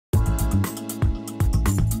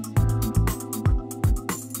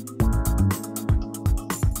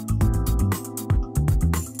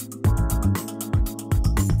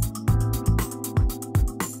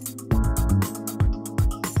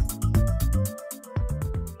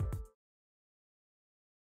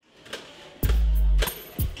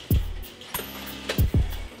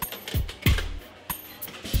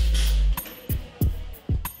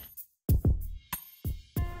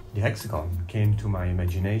The Hexagon came to my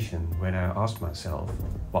imagination when I asked myself,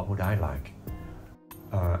 what would I like?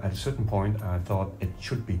 At a certain point I thought it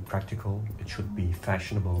should be practical, it should be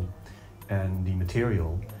fashionable, and the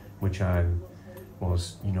material which I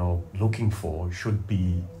was, looking for should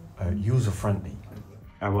be user-friendly.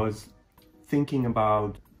 I was thinking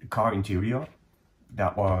about the car interior.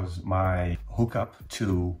 That was my hookup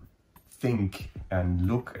to think and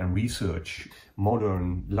look and research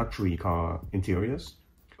modern luxury car interiors.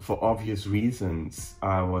 For obvious reasons,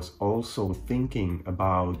 I was also thinking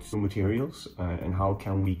about materials and how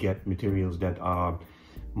can we get materials that are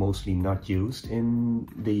mostly not used in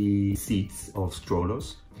the seats of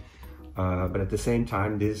strollers. But at the same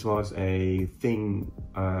time, this was a thing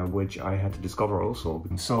which I had to discover also.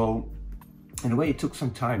 So in a way, it took some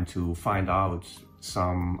time to find out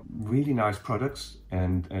some really nice products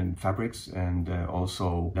and fabrics, and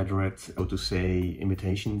also leatherette, so to say,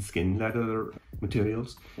 imitation skin leather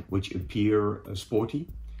materials, which appear sporty,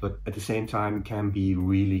 but at the same time can be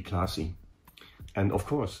really classy. And of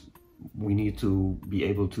course, we need to be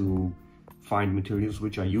able to find materials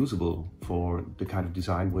which are usable for the kind of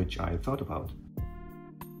design which I thought about.